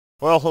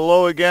Well,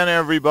 hello again,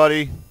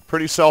 everybody.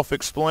 Pretty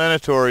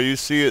self-explanatory. You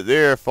see it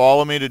there.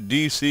 Follow me to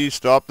D.C.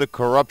 Stop the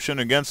corruption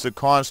against the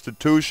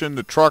Constitution.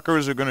 The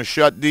truckers are going to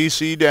shut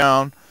D.C.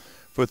 down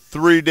for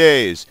 3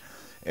 days.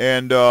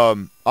 And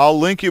I'll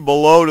link you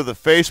below to the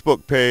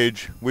Facebook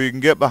page where you can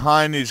get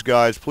behind these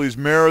guys. Please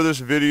mirror this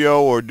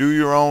video or do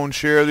your own.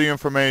 Share the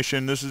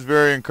information. This is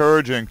very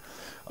encouraging,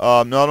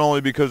 not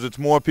only because it's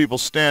more people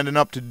standing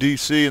up to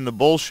D.C. and the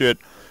bullshit,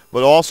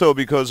 but also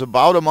because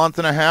about a month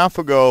and a half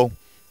ago,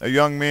 a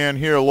young man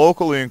here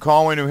locally in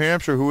Conway, New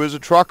Hampshire, who is a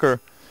trucker,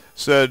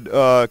 said,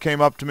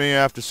 came up to me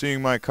after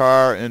seeing my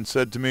car and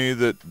said to me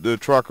that the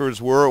truckers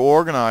were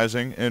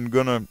organizing and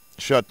going to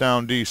shut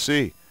down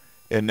D.C.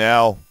 And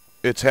now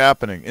it's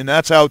happening. And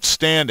that's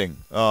outstanding.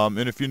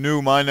 And if you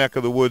knew my neck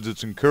of the woods,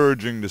 it's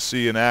encouraging to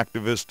see an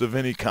activist of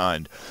any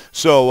kind.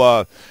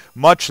 So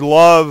much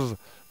love.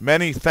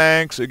 Many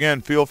thanks.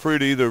 Again, feel free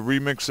to either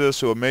remix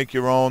this or make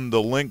your own.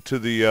 The link to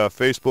the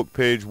Facebook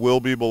page will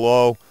be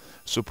below.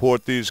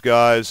 Support these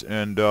guys,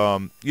 and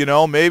you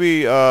know,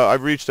 maybe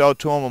I've reached out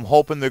to them. I'm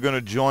hoping they're going to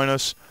join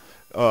us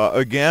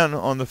again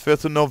on the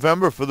 5th of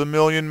November for the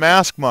Million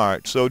Mask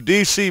March. So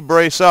DC,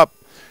 brace up,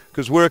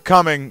 because we're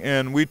coming,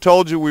 and we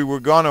told you we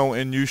were going to,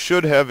 and you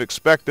should have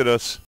expected us.